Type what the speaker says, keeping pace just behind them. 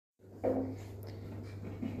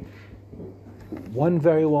One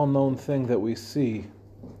very well-known thing that we see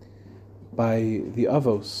by the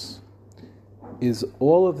Avos is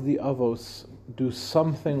all of the Avos do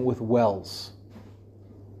something with wells.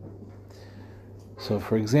 So,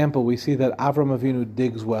 for example, we see that Avraham Avinu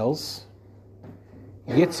digs wells.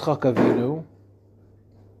 Yitzchak Avinu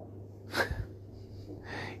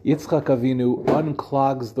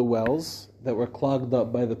unclogs the wells that were clogged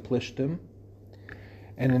up by the Plishtim.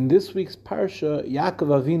 And in this week's parsha,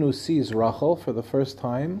 Yaakov Avinu sees Rachel for the first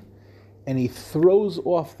time, and he throws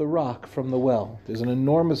off the rock from the well. There's an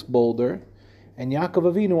enormous boulder, and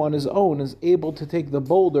Yaakov Avinu on his own is able to take the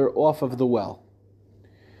boulder off of the well.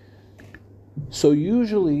 So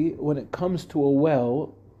usually, when it comes to a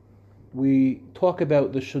well, we talk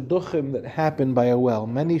about the shidduchim that happen by a well.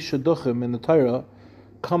 Many shidduchim in the Torah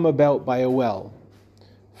come about by a well.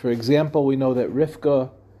 For example, we know that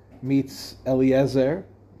Rivka meets Eliezer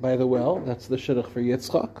by the well. That's the shidduch for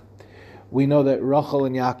Yitzchak. We know that Rachel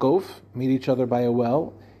and Yaakov meet each other by a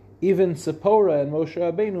well. Even Sipporah and Moshe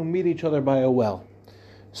Rabbeinu meet each other by a well.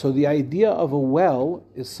 So the idea of a well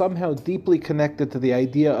is somehow deeply connected to the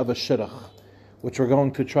idea of a shidduch, which we're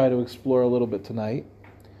going to try to explore a little bit tonight.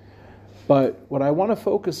 But what I want to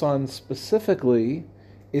focus on specifically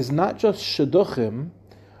is not just shidduchim,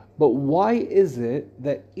 but why is it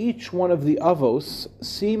that each one of the avos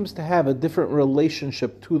seems to have a different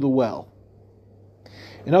relationship to the well?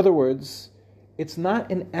 In other words, it's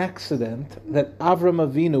not an accident that Avraham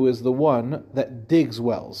Avinu is the one that digs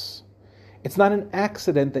wells. It's not an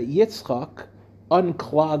accident that Yitzchak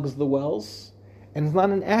unclogs the wells. And it's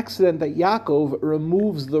not an accident that Yaakov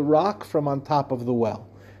removes the rock from on top of the well.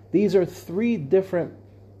 These are three different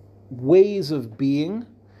ways of being,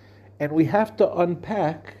 and we have to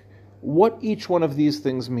unpack what each one of these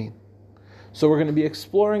things mean. So we're going to be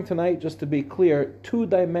exploring tonight, just to be clear, two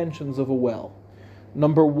dimensions of a well.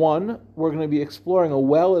 Number one, we're going to be exploring a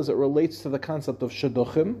well as it relates to the concept of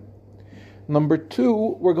shidduchim. Number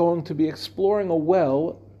two, we're going to be exploring a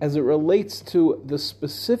well as it relates to the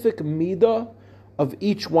specific midah of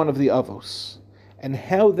each one of the avos, and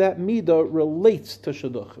how that midah relates to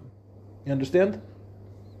shidduchim. You understand?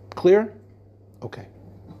 Clear? Okay.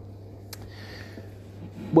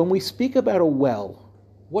 When we speak about a well,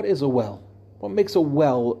 what is a well? What makes a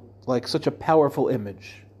well like such a powerful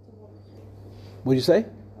image? What did you say?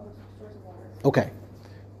 Okay.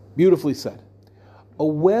 Beautifully said. A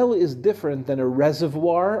well is different than a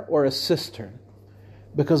reservoir or a cistern,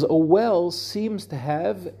 because a well seems to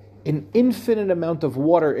have an infinite amount of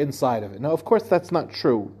water inside of it. Now, of course, that's not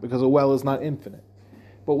true, because a well is not infinite.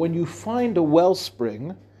 But when you find a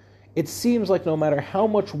wellspring, it seems like no matter how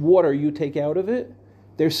much water you take out of it,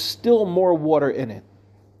 there's still more water in it.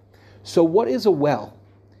 So what is a well?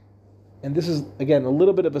 And this is, again, a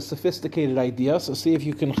little bit of a sophisticated idea, so see if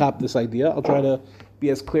you can chop this idea. I'll try to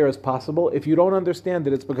be as clear as possible. If you don't understand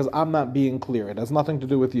it, it's because I'm not being clear. It has nothing to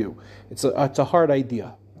do with you. It's a hard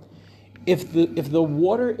idea. If the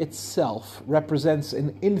water itself represents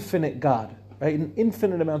an infinite God, right? An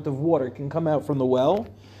infinite amount of water can come out from the well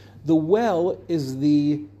is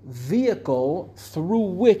the vehicle through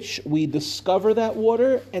which we discover that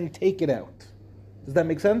water and take it out. Does that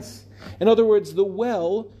make sense? In other words, the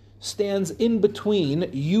well stands in between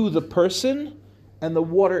you, the person, and the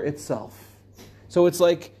water itself. So it's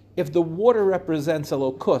like if the water represents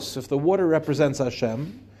Elokus, if the water represents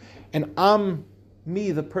Hashem, and I'm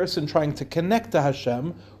me, the person trying to connect to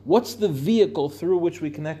Hashem, what's the vehicle through which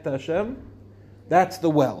we connect to Hashem? That's the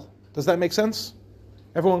well. Does that make sense?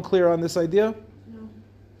 Everyone clear on this idea? No.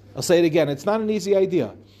 I'll say it again. It's not an easy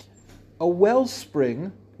idea. A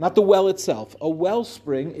wellspring, not the well itself, a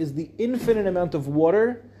wellspring is the infinite amount of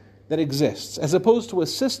water that exists, as opposed to a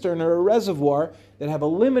cistern or a reservoir that have a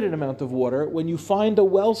limited amount of water. When you find a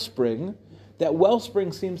wellspring, that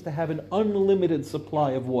wellspring seems to have an unlimited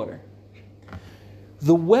supply of water.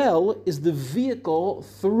 The well is the vehicle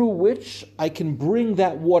through which I can bring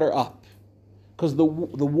that water up. Because the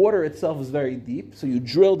water itself is very deep, so you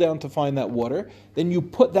drill down to find that water, then you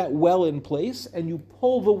put that well in place, and you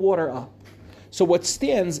pull the water up. So what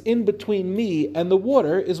stands in between me and the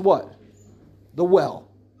water is what? The well.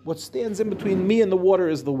 What stands in between me and the water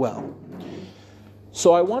is the well.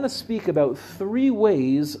 So I want to speak about three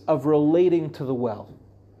ways of relating to the well.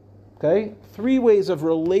 Okay? Three ways of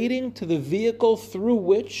relating to the vehicle through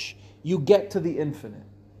which you get to the infinite.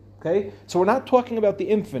 Okay? So we're not talking about the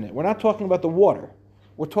infinite. We're not talking about the water.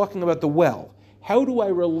 We're talking about the well. How do I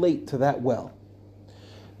relate to that well?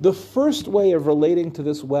 The first way of relating to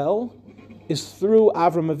this well is through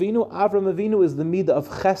Avraham Avinu. Avraham Avinu is the midah of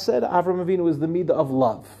chesed. Avraham Avinu is the midah of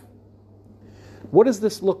love. What does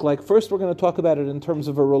this look like? First, we're going to talk about it in terms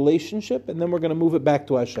of a relationship, and then we're going to move it back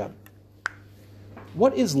to Hashem.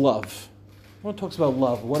 What is love? One talks about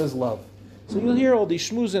love. What is love? So you'll hear all these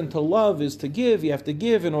shmuzin. To love is to give. You have to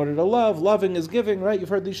give in order to love. Loving is giving, right? You've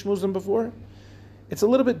heard these shmuzin before? It's a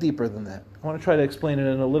little bit deeper than that. I want to try to explain it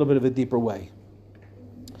in a little bit of a deeper way.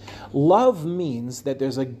 Love means that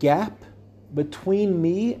there's a gap between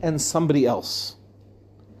me and somebody else.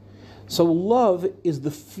 So love is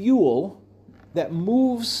the fuel that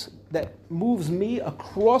moves me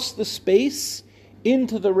across the space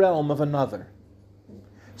into the realm of another.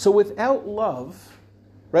 So without love,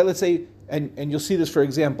 right, let's say, and you'll see this for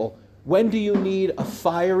example, when do you need a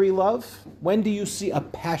fiery love? When do you see a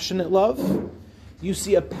passionate love? You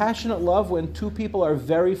see a passionate love when two people are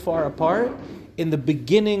very far apart in the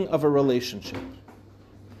beginning of a relationship.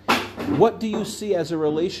 What do you see as a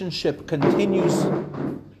relationship continues?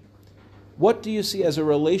 What do you see as a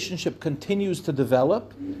relationship continues to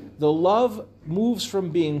develop? The love moves from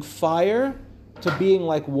being fire to being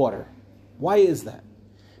like water. Why is that?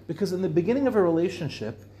 Because in the beginning of a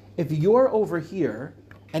relationship, if you're over here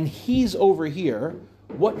and he's over here,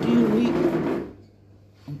 what do you need?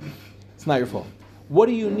 It's not your fault. What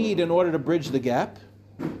do you need in order to bridge the gap?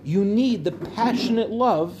 You need the passionate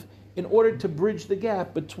love in order to bridge the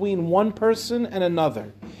gap between one person and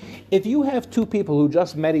another. If you have two people who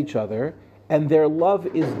just met each other and their love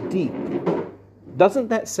is deep, doesn't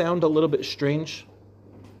that sound a little bit strange?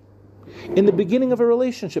 In the beginning of a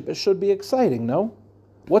relationship, it should be exciting, no?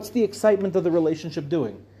 What's the excitement of the relationship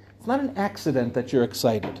doing? It's not an accident that you're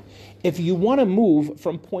excited. If you want to move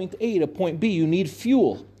from point A to point B, you need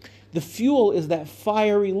fuel. The fuel is that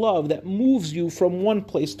fiery love that moves you from one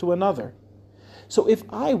place to another. So if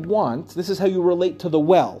I want, this is how you relate to the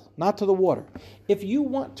well, not to the water. If you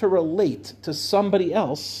want to relate to somebody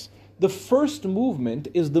else, the first movement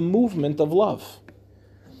is the movement of love.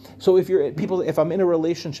 So if I'm in a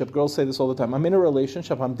relationship, girls say this all the time, I'm in a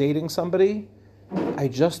relationship, I'm dating somebody, I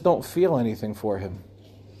just don't feel anything for him.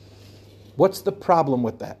 What's the problem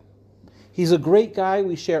with that? He's a great guy,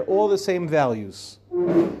 we share all the same values.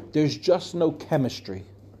 There's just no chemistry.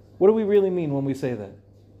 What do we really mean when we say that?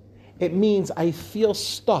 It means I feel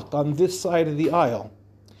stuck on this side of the aisle.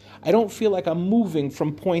 I don't feel like I'm moving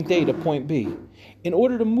from point A to point B. In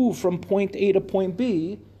order to move from point A to point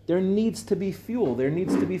B, there needs to be fuel, there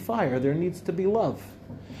needs to be fire, there needs to be love.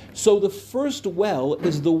 So the first well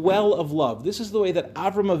is the well of love. This is the way that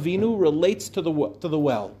Avraham Avinu relates to the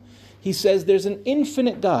well. He says there's an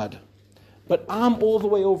infinite God, but I'm all the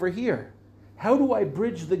way over here. How do I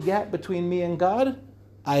bridge the gap between me and God?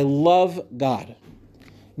 I love God.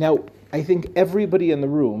 Now, I think everybody in the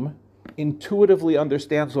room intuitively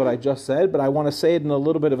understands what I just said, but I want to say it in a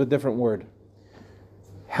little bit of a different word.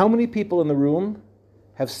 How many people in the room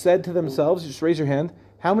have said to themselves, just raise your hand,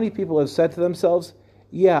 how many people have said to themselves,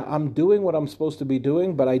 yeah, I'm doing what I'm supposed to be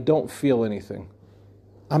doing, but I don't feel anything.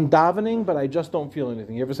 I'm davening, but I just don't feel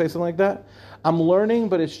anything. You ever say something like that? I'm learning,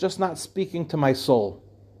 but it's just not speaking to my soul.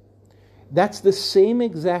 That's the same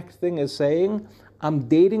exact thing as saying, I'm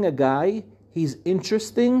dating a guy, he's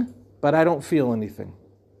interesting, but I don't feel anything.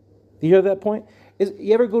 Do you hear that point?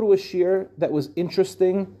 You ever go to a shiur that was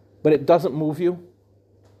interesting, but it doesn't move you?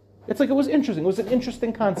 It's like it was interesting. It was an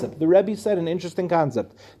interesting concept. The Rebbe said an interesting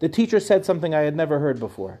concept. The teacher said something I had never heard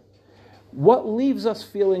before. What leaves us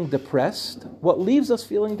feeling depressed? What leaves us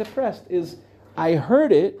feeling depressed is, I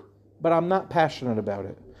heard it, but I'm not passionate about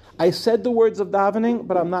it. I said the words of davening,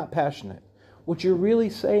 but I'm not passionate. What you're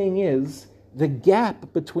really saying is, the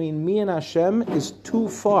gap between me and Hashem is too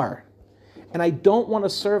far. And I don't want to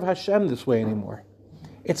serve Hashem this way anymore.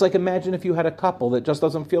 It's like, imagine if you had a couple that just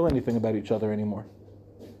doesn't feel anything about each other anymore.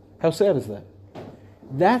 How sad is that?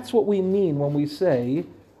 That's what we mean when we say,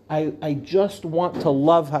 I just want to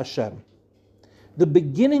love Hashem. The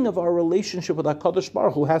beginning of our relationship with HaKadosh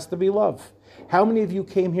Baruch Hu has to be love. How many of you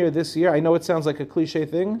came here this year, I know it sounds like a cliche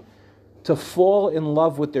thing, to fall in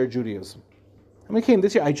love with their Judaism? How many came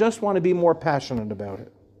this year? I just want to be more passionate about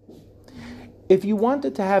it. If you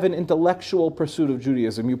wanted to have an intellectual pursuit of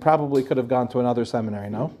Judaism, you probably could have gone to another seminary,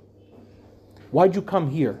 no? Why'd you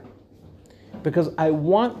come here? Because I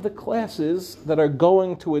want the classes that are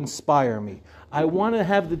going to inspire me. I want to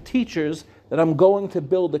have the teachers that I'm going to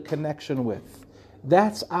build a connection with.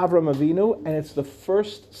 That's Avraham Avinu, and it's the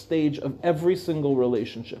first stage of every single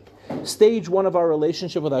relationship. Stage one of our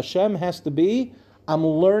relationship with Hashem has to be, I'm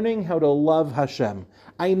learning how to love Hashem.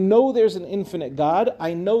 I know there's an infinite God.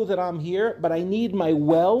 I know that I'm here, but I need my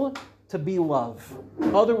well to be love.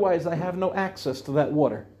 Otherwise, I have no access to that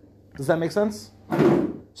water. Does that make sense?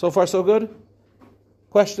 So far, so good?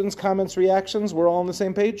 Questions, comments, reactions? We're all on the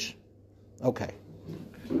same page? Okay.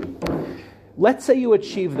 Let's say you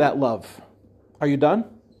achieve that love. Are you done?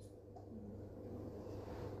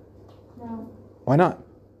 No. Why not?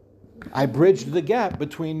 I bridged the gap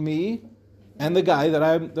between me and the guy that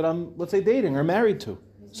I'm let's say dating or married to.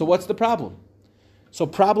 So what's the problem? So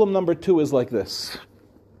problem number 2 is like this.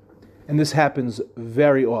 And this happens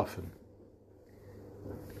very often.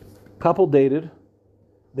 Couple dated,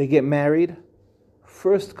 they get married.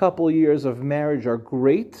 First couple years of marriage are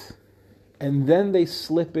great, and then they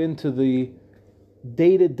slip into the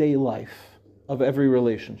day-to-day life of every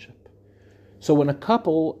relationship. So when a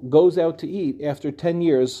couple goes out to eat after 10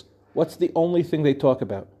 years, what's the only thing they talk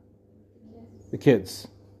about? The kids.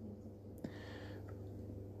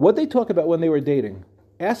 What they talk about when they were dating.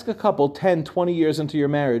 Ask a couple 10, 20 years into your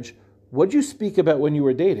marriage, what'd you speak about when you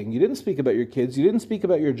were dating? You didn't speak about your kids. You didn't speak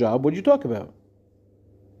about your job. What'd you talk about?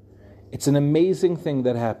 It's an amazing thing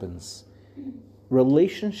that happens.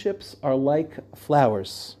 Relationships are like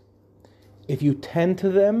flowers. If you tend to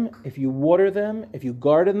them, if you water them, if you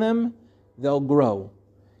garden them, they'll grow.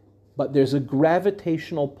 But there's a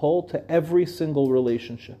gravitational pull to every single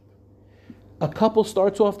relationship. A couple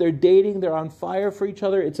starts off, they're dating, they're on fire for each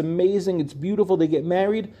other, it's amazing, it's beautiful, they get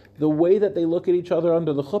married, the way that they look at each other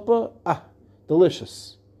under the chuppah,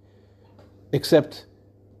 delicious. Except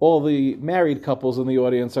all the married couples in the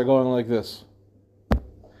audience are going like this.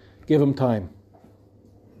 Give them time.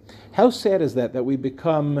 How sad is that we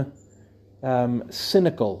become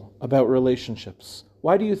cynical about relationships?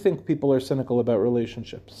 Why do you think people are cynical about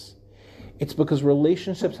relationships? It's because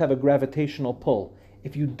relationships have a gravitational pull.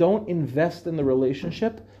 If you don't invest in the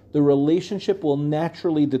relationship will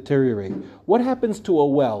naturally deteriorate. What happens to a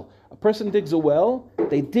well? A person digs a well,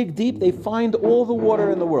 they dig deep, they find all the water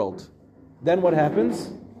in the world. Then what happens?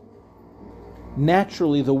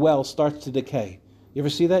 Naturally, the well starts to decay. You ever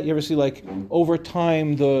see that? You ever see over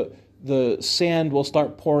time the sand will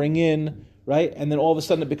start pouring in, right? And then all of a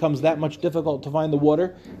sudden it becomes that much difficult to find the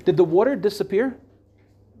water. Did the water disappear?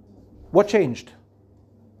 What changed?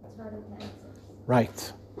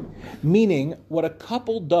 Right. Meaning, what a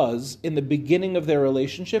couple does in the beginning of their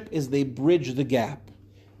relationship is they bridge the gap.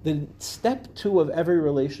 The step 2 of every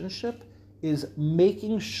relationship is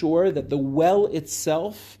making sure that the well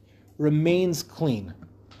itself remains clean.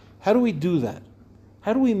 How do we do that?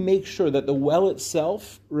 How do we make sure that the well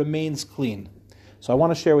itself remains clean? So I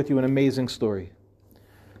want to share with you an amazing story.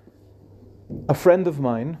 A friend of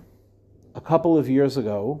mine, a couple of years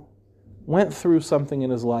ago, went through something in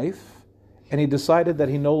his life, and he decided that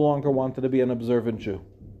he no longer wanted to be an observant Jew.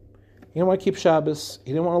 He didn't want to keep Shabbos,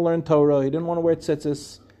 he didn't want to learn Torah, he didn't want to wear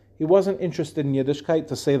tzitzis, he wasn't interested in Yiddishkeit,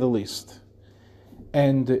 to say the least.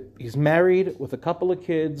 And he's married with a couple of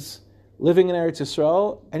kids, living in Eretz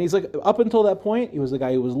Yisrael, and he's up until that point, he was the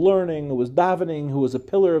guy who was learning, who was davening, who was a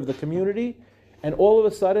pillar of the community, and all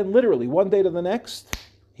of a sudden, literally, one day to the next,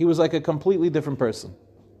 he was like a completely different person.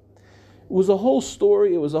 It was a whole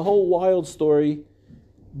story, it was a whole wild story,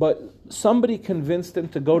 but somebody convinced him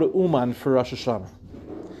to go to Uman for Rosh Hashanah.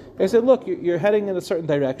 They said, look, you're heading in a certain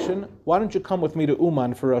direction, why don't you come with me to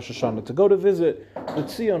Uman for Rosh Hashanah, to go to visit the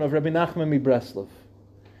Tzion of Rabbi Nachman Breslov.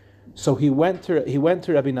 So he went to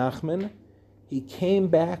Rabbi Nachman, he came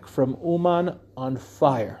back from Uman on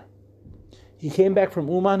fire. He came back from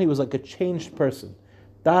Uman, he was like a changed person.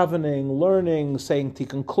 Davening, learning, saying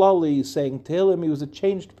Tikkun Klali, saying Tehillim, he was a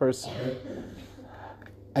changed person.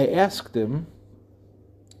 I asked him,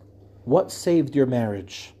 what saved your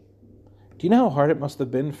marriage? Do you know how hard it must have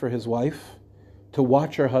been for his wife to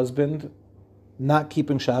watch her husband not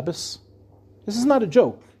keeping Shabbos? This is not a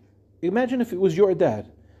joke. Imagine if it was your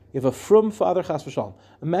dad. You have a frum father, chas v'shalom.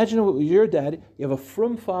 Imagine if it was your dad, you have a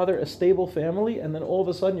frum father, a stable family, and then all of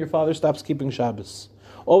a sudden your father stops keeping Shabbos.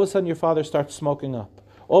 All of a sudden your father starts smoking up.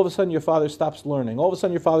 All of a sudden your father stops learning. All of a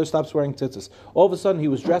sudden your father stops wearing tzitzis. All of a sudden he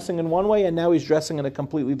was dressing in one way and now he's dressing in a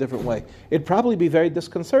completely different way. It'd probably be very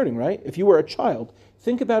disconcerting, right? If you were a child,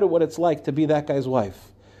 think about what it's like to be that guy's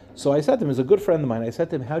wife. So I said to him, he's a good friend of mine, I said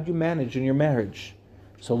to him, how'd you manage in your marriage?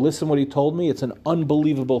 So listen what he told me, it's an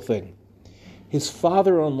unbelievable thing. His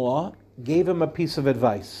father-in-law gave him a piece of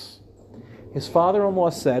advice. His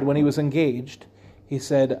father-in-law said, when he was engaged, he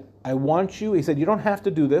said, you don't have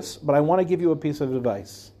to do this, but I want to give you a piece of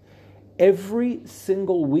advice. Every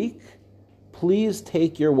single week, please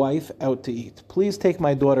take your wife out to eat. Please take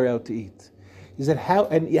my daughter out to eat. He said, how?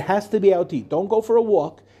 And it has to be out to eat. Don't go for a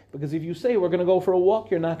walk, because if you say we're going to go for a walk,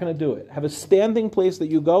 you're not going to do it. Have a standing place that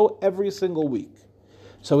you go every single week.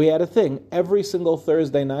 So he had a thing. Every single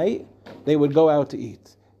Thursday night, they would go out to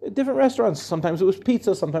eat. At different restaurants. Sometimes it was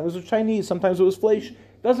pizza, sometimes it was Chinese, sometimes it was fleisch.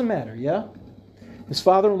 Doesn't matter, yeah? His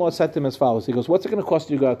father-in-law said to him as follows. He goes, what's it going to cost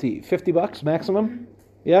you to go out to eat? $50 maximum?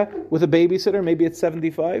 Yeah, with a babysitter, maybe it's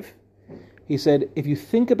 $75. He said, if you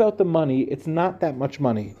think about the money, it's not that much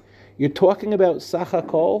money. You're talking about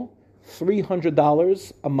Sachakol,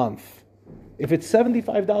 $300 a month. If it's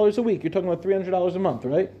 $75 a week, you're talking about $300 a month,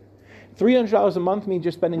 right? $300 a month means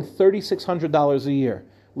you're spending $3,600 a year.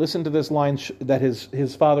 Listen to this line that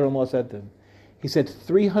his father-in-law said to him. He said,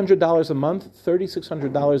 $300 a month,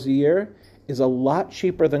 $3,600 a year is a lot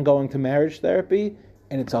cheaper than going to marriage therapy,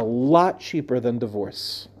 and it's a lot cheaper than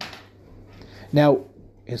divorce. Now,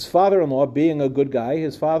 his father-in-law, being a good guy,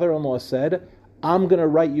 his father-in-law said, I'm going to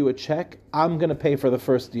write you a check. I'm going to pay for the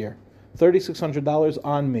first year. $3,600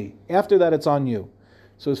 on me. After that, it's on you.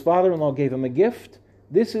 So his father-in-law gave him a gift.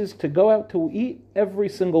 This is to go out to eat every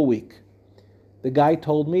single week. The guy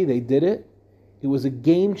told me they did it. It was a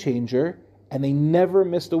game changer, and they never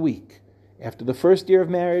missed a week. After the first year of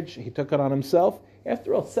marriage, he took it on himself.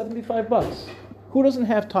 After all, $75. Who doesn't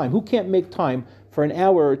have time? Who can't make time for an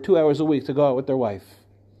hour or 2 hours a week to go out with their wife?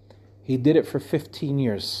 He did it for 15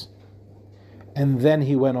 years. And then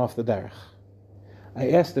he went off the derech. I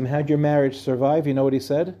asked him, how'd your marriage survive? You know what he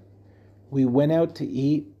said? We went out to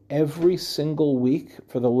eat every single week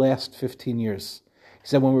for the last 15 years. He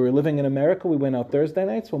said, when we were living in America, we went out Thursday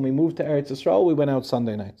nights. When we moved to Eretz Yisrael, we went out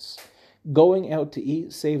Sunday nights. Going out to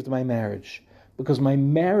eat saved my marriage, because my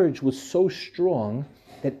marriage was so strong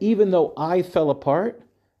that even though I fell apart,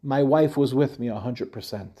 my wife was with me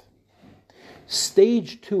 100%.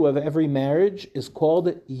 Stage 2 of every marriage is called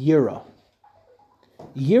yira.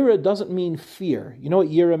 Yira doesn't mean fear. You know what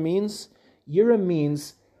yira means? Yira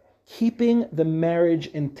means keeping the marriage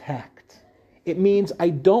intact. It means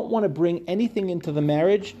I don't want to bring anything into the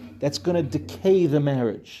marriage that's going to decay the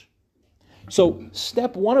marriage. So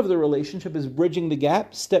step 1 of the relationship is bridging the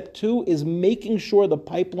gap. Step 2 is making sure the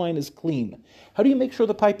pipeline is clean. How do you make sure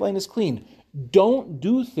the pipeline is clean? Don't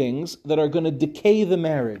do things that are going to decay the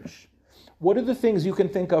marriage. What are the things you can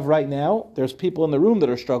think of right now? There's people in the room that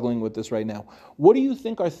are struggling with this right now. What do you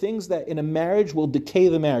think are things that in a marriage will decay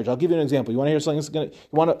the marriage? I'll give you an example. You want to hear something that's going to, you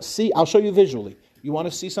want to see, I'll show you visually. You want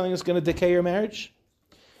to see something that's going to decay your marriage?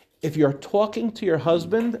 If you're talking to your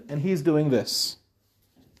husband and he's doing this.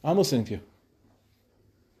 I'm listening to you.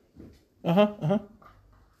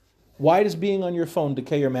 Why does being on your phone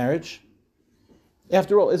decay your marriage?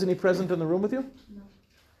 After all, isn't he present in the room with you? No.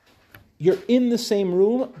 You're in the same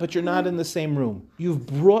room, but you're not in the same room. You've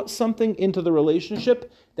brought something into the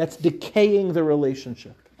relationship that's decaying the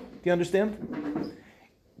relationship. Do you understand?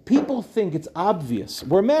 People think it's obvious.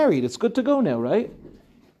 We're married. It's good to go now, right?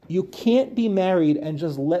 You can't be married and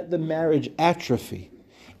just let the marriage atrophy.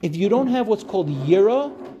 If you don't have what's called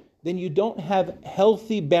yira, then you don't have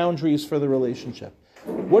healthy boundaries for the relationship.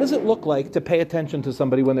 What does it look like to pay attention to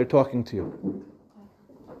somebody when they're talking to you?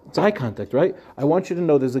 It's eye contact, right? I want you to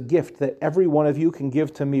know there's a gift that every one of you can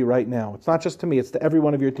give to me right now. It's not just to me, it's to every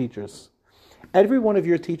one of your teachers. Every one of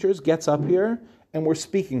your teachers gets up here and we're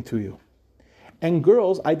speaking to you. And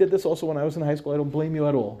girls, I did this also when I was in high school, I don't blame you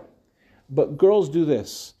at all. But girls do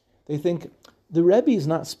this. They think, the Rebbe is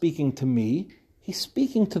not speaking to me, he's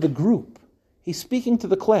speaking to the group. He's speaking to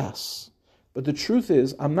the class. But the truth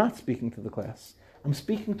is, I'm not speaking to the class. I'm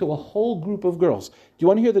speaking to a whole group of girls. Do you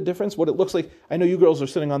want to hear the difference? What it looks like? I know you girls are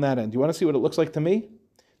sitting on that end. Do you want to see what it looks like to me?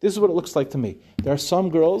 This is what it looks like to me. There are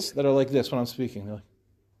some girls that are like this when I'm speaking. They're like,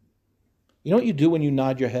 you know what you do when you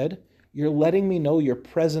nod your head? You're letting me know you're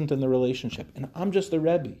present in the relationship. And I'm just the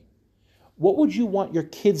Rebbe. What would you want your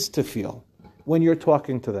kids to feel when you're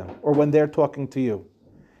talking to them or when they're talking to you?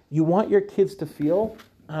 You want your kids to feel,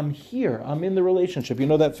 I'm here, I'm in the relationship. You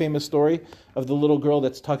know that famous story of the little girl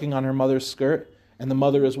that's tugging on her mother's skirt and the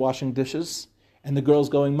mother is washing dishes and the girl's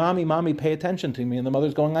going, Mommy, Mommy, pay attention to me. And the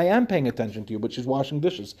mother's going, I am paying attention to you, but she's washing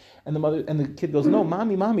dishes. And the kid goes, no,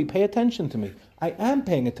 Mommy, Mommy, pay attention to me. I am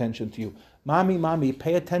paying attention to you. Mommy, Mommy,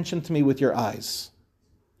 pay attention to me with your eyes.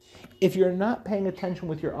 If you're not paying attention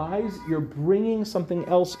with your eyes, you're bringing something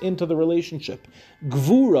else into the relationship.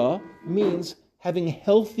 Gvura means having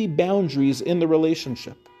healthy boundaries in the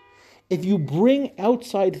relationship. If you bring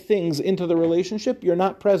outside things into the relationship, you're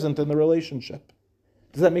not present in the relationship.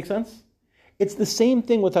 Does that make sense? It's the same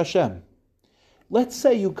thing with Hashem. Let's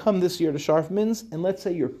say you come this year to Sharfmans, and let's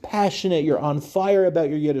say you're passionate, you're on fire about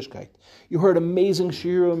your Yiddishkeit. You heard amazing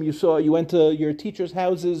shiurim, you went to your teachers'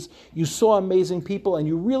 houses, you saw amazing people, and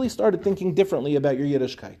you really started thinking differently about your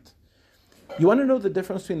Yiddishkeit. You want to know the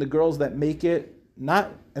difference between the girls that make it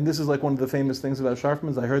not, and this is like one of the famous things about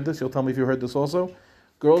Sharfmans, I heard this, you'll tell me if you heard this also.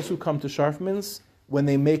 Girls who come to Sharfmans, when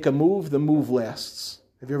they make a move, the move lasts.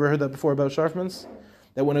 Have you ever heard that before about Sharfmans?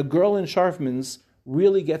 That when a girl in Sharfmans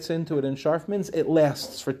really gets into it in Sharfmans, it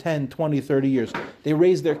lasts for 10, 20, 30 years. They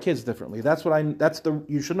raise their kids differently.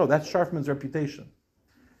 You should know, that's Sharfman's reputation.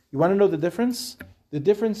 You want to know the difference? The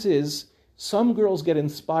difference is some girls get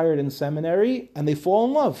inspired in seminary and they fall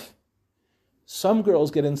in love. Some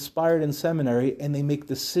girls get inspired in seminary and they make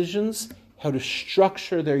decisions how to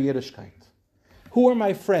structure their Yiddishkeit. Who are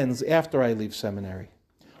my friends after I leave seminary?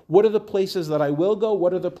 What are the places that I will go?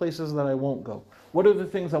 What are the places that I won't go? What are the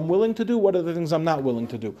things I'm willing to do? What are the things I'm not willing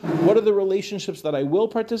to do? What are the relationships that I will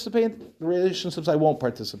participate in? The relationships I won't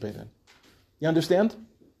participate in. You understand?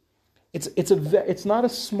 It's not a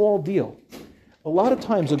small deal. A lot of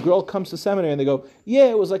times a girl comes to seminary and they go, yeah,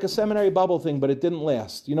 it was like a seminary bubble thing, but it didn't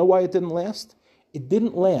last. You know why it didn't last? It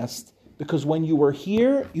didn't last because when you were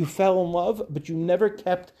here, you fell in love, but you never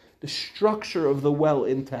kept the structure of the well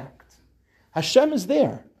intact. Hashem is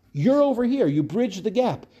there. You're over here. You bridge the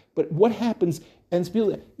gap. But what happens? And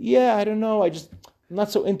people, yeah, I don't know. I'm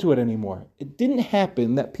not so into it anymore. It didn't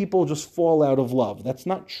happen that people just fall out of love. That's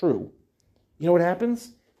not true. You know what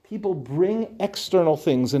happens? People bring external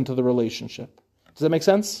things into the relationship. Does that make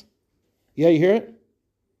sense? Yeah, you hear it?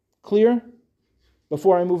 Clear?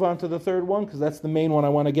 Before I move on to the third one, because that's the main one I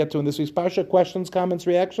want to get to in this week's Parsha. Questions, comments,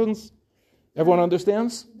 reactions? Everyone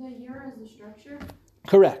understands? The shiur is the structure?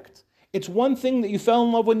 Correct. It's one thing that you fell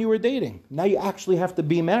in love when you were dating. Now you actually have to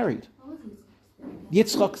be married.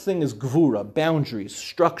 Yitzchak's thing is gvura, boundaries,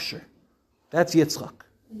 structure. That's Yitzchak.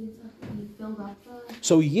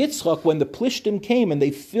 So Yitzchak, when the Plishtim came and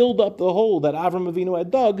they filled up the hole that Avraham Avinu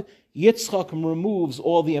had dug, Yitzchak removes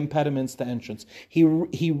all the impediments to entrance. He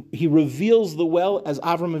reveals the well as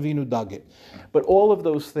Avraham Avinu dug it. But all of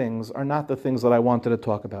those things are not the things that I wanted to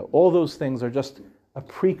talk about. All those things are just a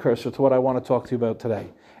precursor to what I want to talk to you about today.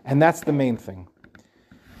 And that's the main thing.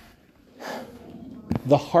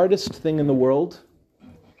 The hardest thing in the world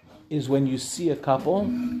is when you see a couple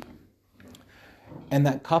and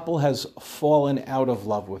that couple has fallen out of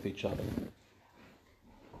love with each other.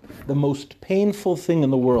 The most painful thing in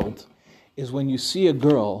the world is when you see a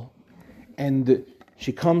girl and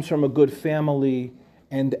she comes from a good family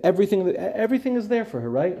and everything is there for her,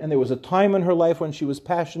 right? And there was a time in her life when she was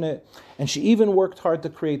passionate and she even worked hard to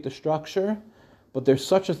create the structure, but there's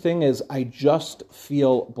such a thing as I just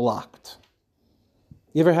feel blocked.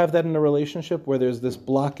 You ever have that in a relationship where there's this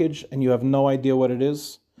blockage and you have no idea what it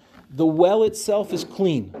is? The well itself is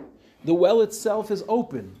clean. The well itself is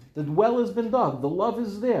open. The well has been dug. The love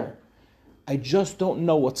is there. I just don't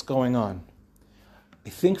know what's going on. I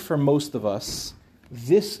think for most of us,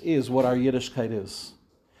 this is what our Yiddishkeit is.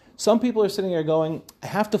 Some people are sitting here going, I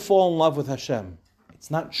have to fall in love with Hashem.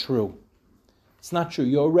 It's not true. It's not true.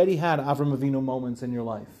 You already had Avraham Avinu moments in your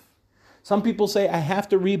life. Some people say, I have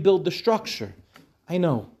to rebuild the structure. I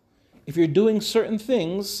know. If you're doing certain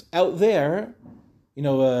things out there,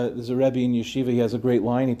 there's a Rebbe in Yeshiva, he has a great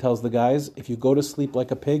line. He tells the guys, if you go to sleep like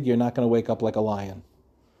a pig, you're not going to wake up like a lion.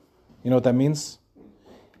 You know what that means?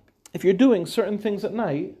 If you're doing certain things at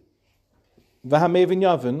night, V'hamevin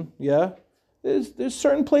Yavin, yeah, there's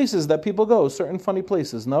certain places that people go, certain funny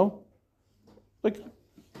places, no? Like,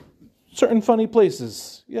 certain funny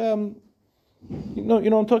places. Yeah, you know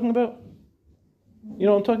what I'm talking about? You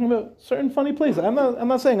know what I'm talking about? Certain funny places.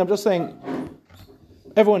 I'm just saying,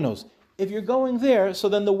 everyone knows. If you're going there, so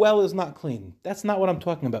then the well is not clean. That's not what I'm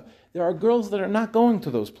talking about. There are girls that are not going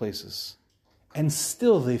to those places, and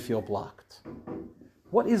still they feel blocked.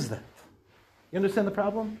 What is that? You understand the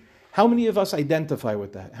problem? How many of us identify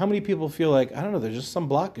with that? How many people feel like, I don't know, there's just some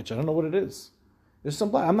blockage. I don't know what it is. There's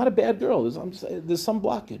some blockage. I'm not a bad girl. There's some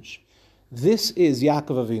blockage. This is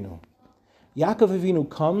Yaakov Avinu. Yaakov Avinu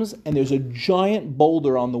comes, and there's a giant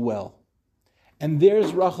boulder on the well. And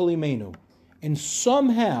there's Rachel Imenu. And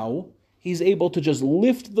somehow, he's able to just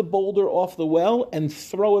lift the boulder off the well and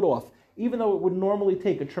throw it off, even though it would normally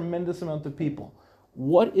take a tremendous amount of people.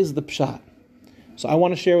 What is the pshat? So I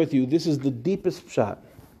want to share with you, this is the deepest pshat.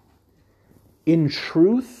 In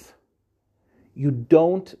truth, you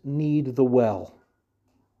don't need the well.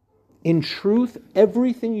 In truth,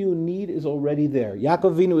 everything you need is already there.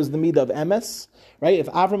 Yaakov Avinu is the midah of emes, right? If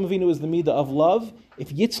Avraham Avinu is the midah of love, if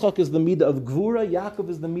Yitzchak is the midah of gvura, Yaakov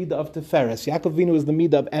is the midah of teferes. Yaakov Avinu is the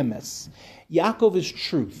midah of emes. Yaakov is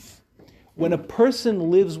truth. When a person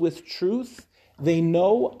lives with truth, they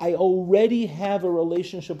know, I already have a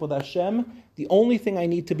relationship with Hashem. The only thing I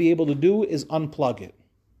need to be able to do is unplug it.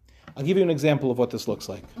 I'll give you an example of what this looks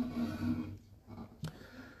like.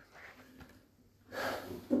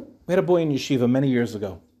 We had a boy in yeshiva many years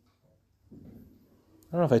ago. I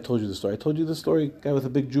don't know if I told you the story. I told you the story, guy with a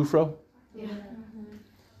big jufro? Yeah.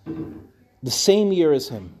 The same year as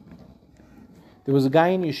him. There was a guy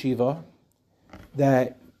in yeshiva,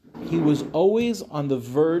 that he was always on the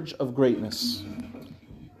verge of greatness.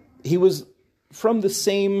 He was from the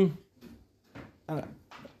same, I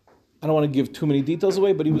don't want to give too many details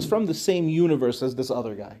away, but he was from the same universe as this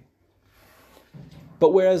other guy. But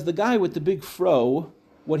whereas the guy with the big fro,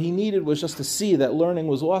 what he needed was just to see that learning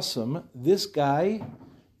was awesome, this guy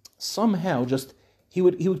somehow just, he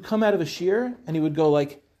would come out of a shiur and he would go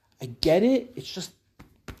like, I get it,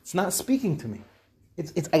 it's not speaking to me.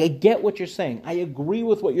 I get what you're saying. I agree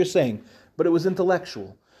with what you're saying, but it was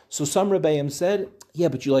intellectual. So some Rebbeim said, yeah,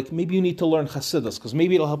 but maybe you need to learn Chassidus, because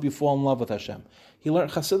maybe it'll help you fall in love with Hashem. He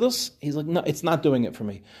learned Chassidus. He's like, no, it's not doing it for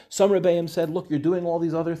me. Some Rebbeim said, look, you're doing all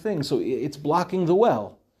these other things, so it's blocking the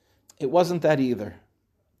well. It wasn't that either.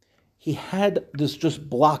 He had this just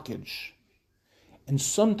blockage. And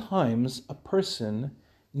sometimes a person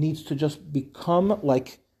needs to just become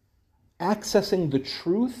like accessing the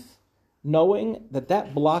truth, knowing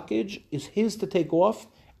that blockage is his to take off,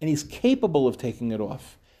 and he's capable of taking it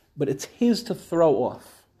off, but it's his to throw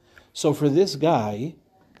off. So for this guy,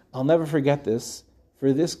 I'll never forget this,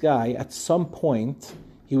 for this guy, at some point,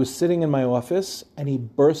 he was sitting in my office, and he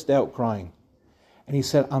burst out crying. And he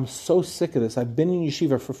said, I'm so sick of this. I've been in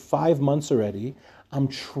yeshiva for 5 months already. I'm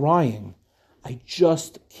trying. I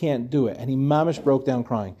just can't do it. And he mamish broke down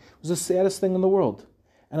crying. It was the saddest thing in the world.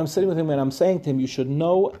 And I'm sitting with him and I'm saying to him, you should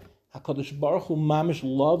know HaKadosh Baruch Hu mamish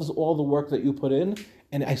loves all the work that you put in.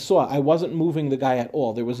 And I wasn't moving the guy at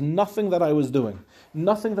all. There was nothing that I was doing.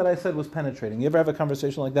 Nothing that I said was penetrating. You ever have a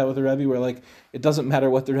conversation like that with a Rebbe where like it doesn't matter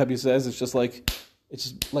what the Rebbe says, it's just like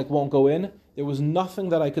won't go in? There was nothing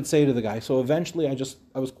that I could say to the guy. So eventually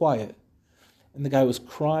I was quiet. And the guy was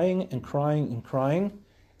crying and crying and crying.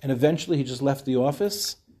 And eventually he just left the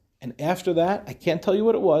office. And after that, I can't tell you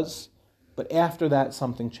what it was, but after that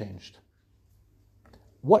something changed.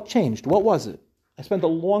 What changed? What was it? I spent a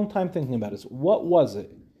long time thinking about it. What was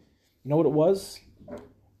it? You know what it was?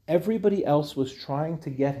 Everybody else was trying to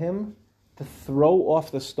get him to throw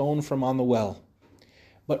off the stone from on the well.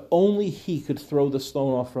 But only he could throw the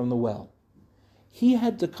stone off from the well. He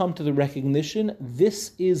had to come to the recognition,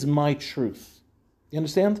 this is my truth. You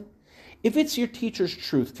understand? If it's your teacher's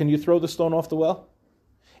truth, can you throw the stone off the well?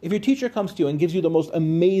 If your teacher comes to you and gives you the most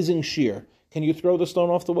amazing shiur, can you throw the stone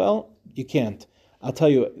off the well? You can't. I'll tell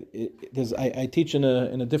you, I teach in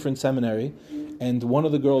a different seminary, and one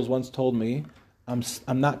of the girls once told me, I'm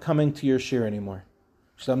not coming to your shiur anymore.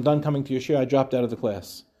 She said, I'm done coming to your shiur, I dropped out of the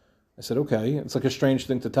class. I said, okay, it's like a strange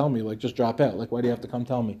thing to tell me, like just drop out. Like, why do you have to come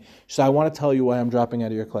tell me? She said, I want to tell you why I'm dropping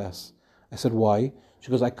out of your class. I said, why? She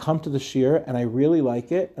goes, I come to the shiur and I really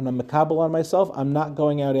like it, and I'm makabel on myself, I'm not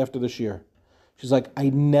going out after the shiur. She's like, I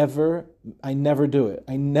never do it.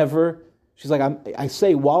 She's like, I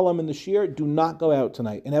say while I'm in the shiur, do not go out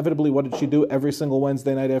tonight. Inevitably, what did she do every single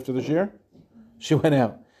Wednesday night after the shiur? She went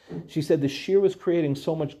out. She said the shiur was creating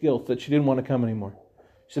so much guilt that she didn't want to come anymore.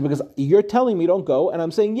 She said, because you're telling me don't go, and I'm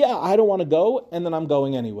saying, yeah, I don't want to go, and then I'm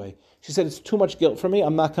going anyway. She said, it's too much guilt for me,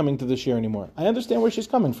 I'm not coming to the shiur anymore. I understand where she's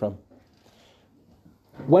coming from.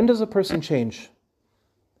 When does a person change?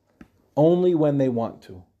 Only when they want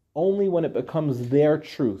to. Only when it becomes their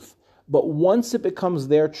truth. But once it becomes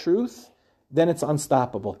their truth, then it's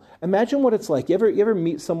unstoppable. Imagine what it's like. You ever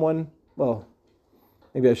meet someone, well,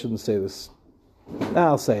 maybe I shouldn't say this.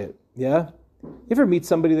 I'll say it, yeah? You ever meet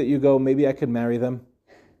somebody that you go, maybe I could marry them?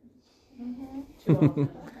 Mm-hmm.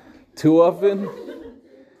 Too often?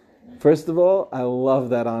 First of all, I love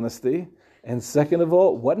that honesty. And second of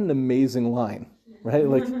all, what an amazing line, right?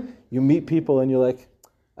 Like, you meet people and you're like,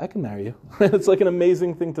 I can marry you. It's like an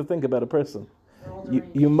amazing thing to think about a person.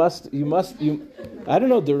 You must, I don't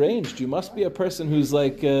know, deranged. You must be a person who's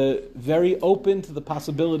like very open to the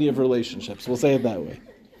possibility of relationships. We'll say it that way.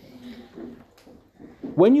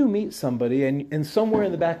 When you meet somebody and somewhere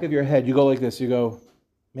in the back of your head you go like this, you go,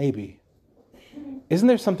 maybe. Isn't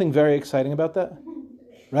there something very exciting about that?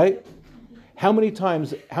 Right? How many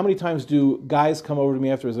times do guys come over to me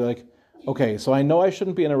afterwards, they're like, okay, so I know I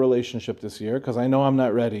shouldn't be in a relationship this year because I know I'm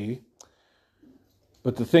not ready.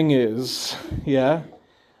 But the thing is, yeah,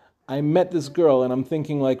 I met this girl and I'm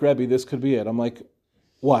thinking like, Rebbe, this could be it. I'm like,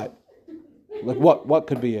 what? Like what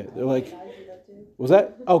could be it? They're like, was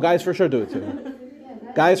that? Oh, guys for sure do it too.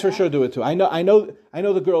 Guys for sure do it too. I know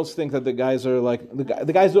the girls think that the guys are like,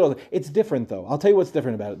 the guys do it. It's different though. I'll tell you what's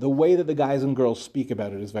different about it. The way that the guys and girls speak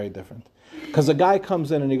about it is very different. Because a guy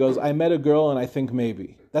comes in and he goes, I met a girl and I think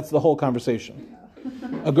maybe. That's the whole conversation.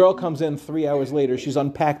 A girl comes in 3 hours later, she's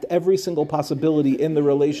unpacked every single possibility in the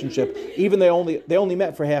relationship, even they only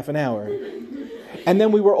met for half an hour. And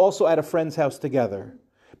then we were also at a friend's house together.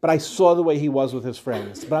 but I saw the way he was with his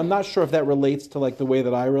friends. But I'm not sure if that relates to like the way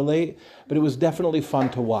that I relate, but it was definitely fun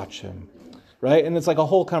to watch him, right? And it's like a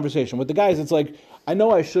whole conversation. With the guys, it's like, I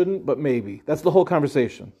know I shouldn't, but maybe. That's the whole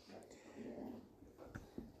conversation.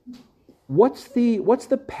 What's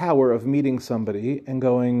the power of meeting somebody and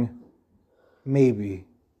going, maybe?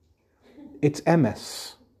 It's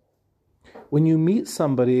emes. When you meet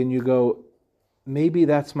somebody and you go, maybe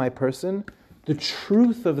that's my person, the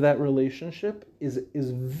truth of that relationship is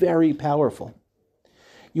very powerful.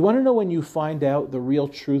 You want to know when you find out the real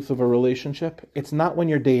truth of a relationship? It's not when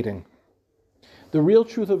you're dating. The real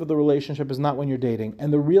truth of the relationship is not when you're dating.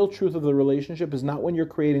 And the real truth of the relationship is not when you're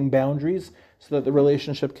creating boundaries so that the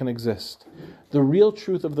relationship can exist. The real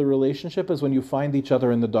truth of the relationship is when you find each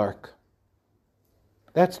other in the dark.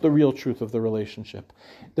 That's the real truth of the relationship.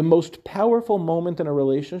 The most powerful moment in a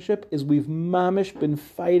relationship is we've mamish been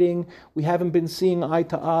fighting. We haven't been seeing eye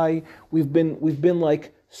to eye. We've been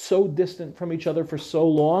like so distant from each other for so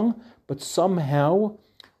long, but somehow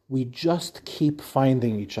we just keep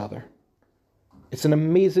finding each other. It's an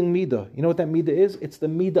amazing midah. You know what that midah is? It's the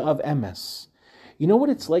midah of emes. You know what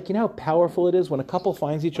it's like? You know how powerful it is when a couple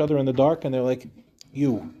finds each other in the dark and they're like,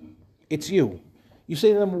 it's you. You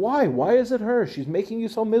say to them, why? Why is it her? She's making you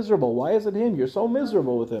so miserable. Why is it him? You're so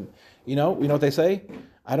miserable with him. You know what they say?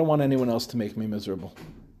 I don't want anyone else to make me miserable.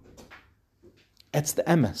 It's the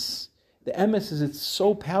emes. The emes is, it's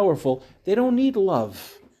so powerful. They don't need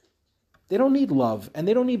love. They don't need love, and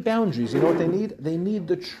they don't need boundaries. You know what they need? They need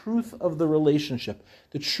the truth of the relationship.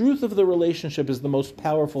 The truth of the relationship is the most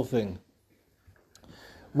powerful thing.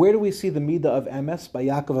 Where do we see the midah of emes? By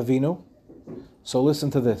Yaakov Avinu. So listen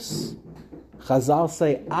to this. Chazal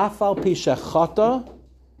say, Afal pi shechata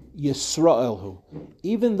Yisraelhu.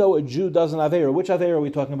 Even though a Jew does an Aveira. Which Aveira are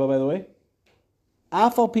we talking about, by the way?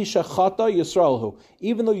 Afal pi shechata Yisraelhu.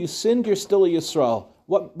 Even though you sinned, you're still a Yisrael.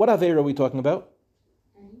 What Aveira are we talking about?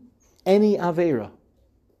 Any Aveira.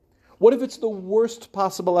 What if it's the worst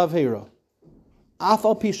possible Aveira?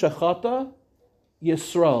 Afal pi shechata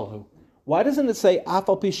Yisraelhu. Why doesn't it say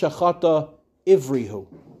Afal pi shechata Ivrihu?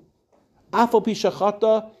 Afal pi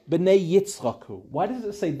shechata b'nei Yitzchakhu. Why does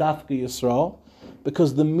it say Dafka Yisrael?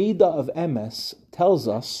 Because the midah of emes tells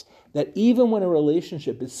us that even when a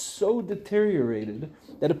relationship is so deteriorated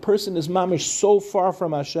that a person is mamish so far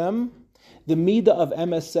from Hashem, the midah of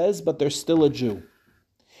emes says, but they're still a Jew.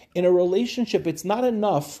 In a relationship, it's not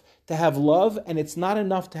enough to have love and it's not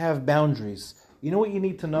enough to have boundaries. You know what you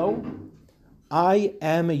need to know? I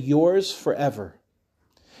am yours forever.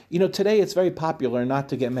 You know, today it's very popular not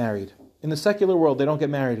to get married. In the secular world, they don't get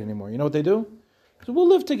married anymore. You know what they do? So we'll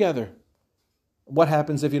live together. What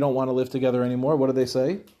happens if you don't want to live together anymore? What do they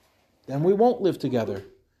say? Then we won't live together.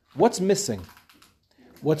 What's missing?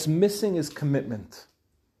 What's missing is commitment.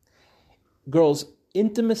 Girls,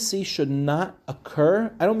 intimacy should not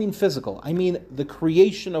occur. I don't mean physical. I mean the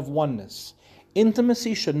creation of oneness.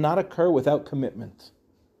 Intimacy should not occur without commitment.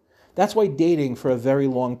 That's why dating for a very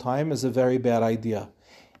long time is a very bad idea.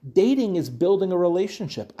 Dating is building a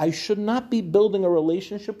relationship. I should not be building a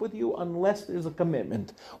relationship with you unless there's a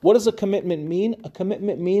commitment. What does a commitment mean? A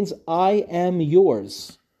commitment means I am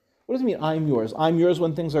yours. What does it mean, I'm yours? I'm yours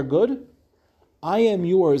when things are good? I am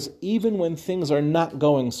yours even when things are not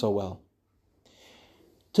going so well.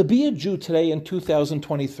 To be a Jew today in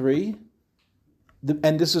 2023,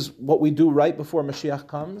 and this is what we do right before Mashiach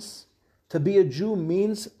comes, to be a Jew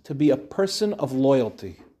means to be a person of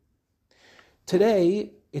loyalty.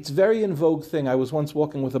 Today, it's very in vogue thing. I was once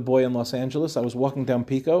walking with a boy in Los Angeles. I was walking down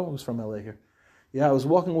Pico. Who's from LA here? Yeah, I was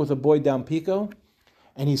walking with a boy down Pico,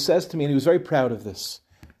 and he says to me, and he was very proud of this,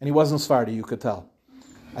 and he wasn't Sephardi, you could tell.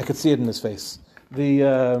 I could see it in his face.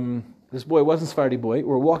 This boy wasn't Sephardi boy.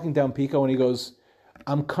 We're walking down Pico, and he goes,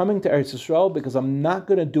 I'm coming to Eretz Yisrael because I'm not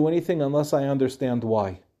going to do anything unless I understand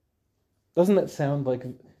why. Doesn't that sound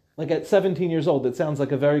like at 17 years old, it sounds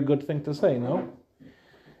like a very good thing to say, no?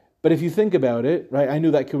 But if you think about it, right, I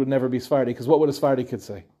knew that kid would never be Sephardi, because what would a Sephardi kid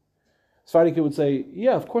say? Sephardi kid would say,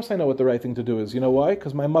 yeah, of course I know what the right thing to do is. You know why?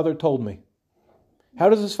 Because my mother told me. How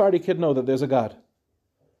does a Sephardi kid know that there's a God?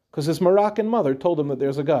 Because his Moroccan mother told him that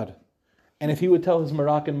there's a God. And if he would tell his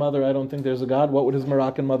Moroccan mother, I don't think there's a God, what would his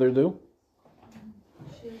Moroccan mother do?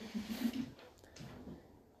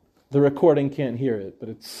 The recording can't hear it, but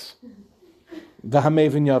it's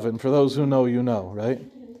V'hamevin Yavin. For those who know, you know, right?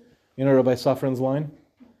 You know Rabbi Safran's line?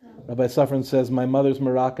 Rabbi Safran says, my mother's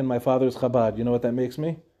Moroccan, my father's Chabad. You know what that makes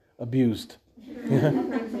me? Abused.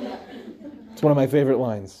 It's one of my favorite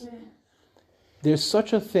lines. There's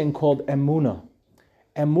such a thing called emunah.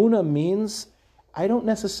 Emunah means, I don't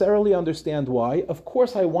necessarily understand why. Of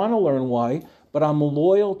course I want to learn why, but I'm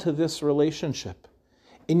loyal to this relationship.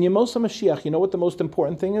 In Yemos HaMashiach, you know what the most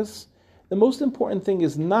important thing is? The most important thing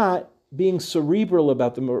is not being cerebral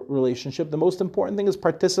about the relationship. The most important thing is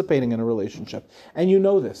participating in a relationship. And you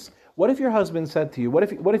know this. What if your husband said to you, what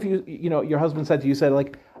if your husband said to you, said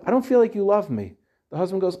like, I don't feel like you love me. The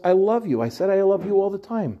husband goes, I love you. I said I love you all the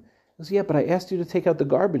time. He goes, yeah, but I asked you to take out the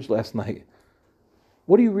garbage last night.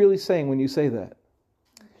 What are you really saying when you say that?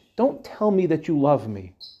 Don't tell me that you love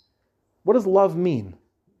me. What does love mean?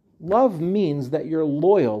 Love means that you're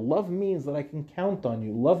loyal. Love means that I can count on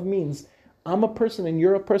you. Love means I'm a person and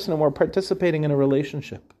you're a person and we're participating in a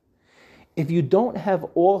relationship. If you don't have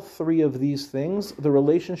all three of these things, the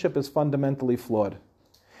relationship is fundamentally flawed.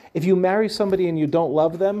 If you marry somebody and you don't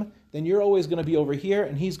love them, then you're always going to be over here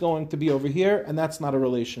and he's going to be over here, and that's not a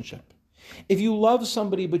relationship. If you love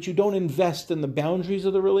somebody but you don't invest in the boundaries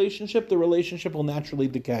of the relationship will naturally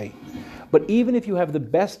decay. But even if you have the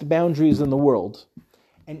best boundaries in the world,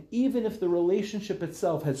 and even if the relationship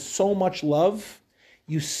itself has so much love,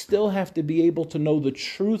 you still have to be able to know the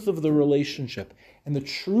truth of the relationship. And the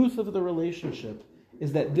truth of the relationship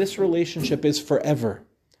is that this relationship is forever.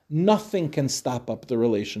 Nothing can stop up the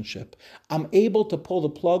relationship. I'm able to pull the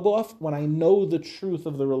plug off when I know the truth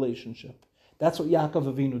of the relationship. That's what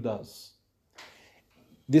Yaakov Avinu does.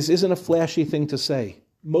 This isn't a flashy thing to say.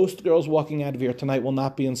 Most girls walking out of here tonight will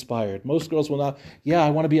not be inspired. Most girls will not,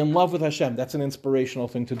 I want to be in love with Hashem. That's an inspirational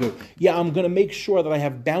thing to do. I'm going to make sure that I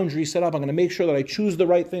have boundaries set up. I'm going to make sure that I choose the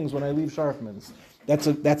right things when I leave Sharfmans.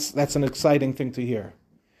 That's an exciting thing to hear.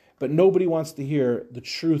 But nobody wants to hear the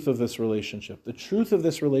truth of this relationship. The truth of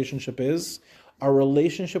this relationship is our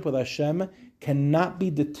relationship with Hashem cannot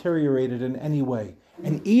be deteriorated in any way.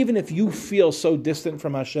 And even if you feel so distant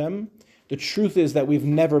from Hashem, the truth is that we've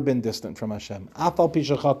never been distant from Hashem. Does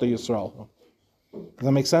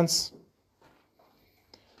that make sense?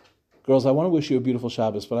 Girls, I want to wish you a beautiful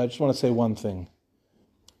Shabbos, but I just want to say one thing.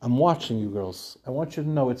 I'm watching you girls. I want you to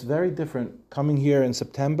know it's very different coming here in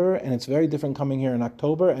September, and it's very different coming here in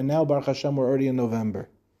October, and now, Baruch Hashem, we're already in November.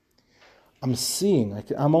 I'm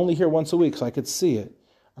only here once a week, so I could see it.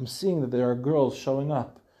 I'm seeing that there are girls showing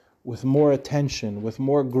up with more attention, with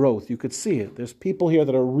more growth. You could see it. There's people here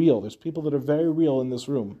that are real. There's people that are very real in this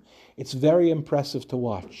room. It's very impressive to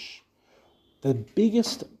watch. The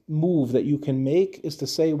biggest move that you can make is to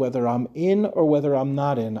say whether I'm in or whether I'm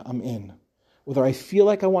not in, I'm in. Whether I feel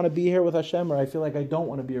like I want to be here with Hashem or I feel like I don't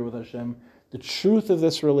want to be here with Hashem, the truth of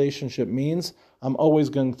this relationship means I'm always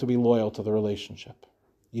going to be loyal to the relationship.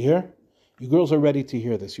 You hear? You girls are ready to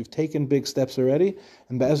hear this. You've taken big steps already,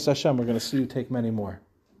 and Be'ez Hashem, we're going to see you take many more.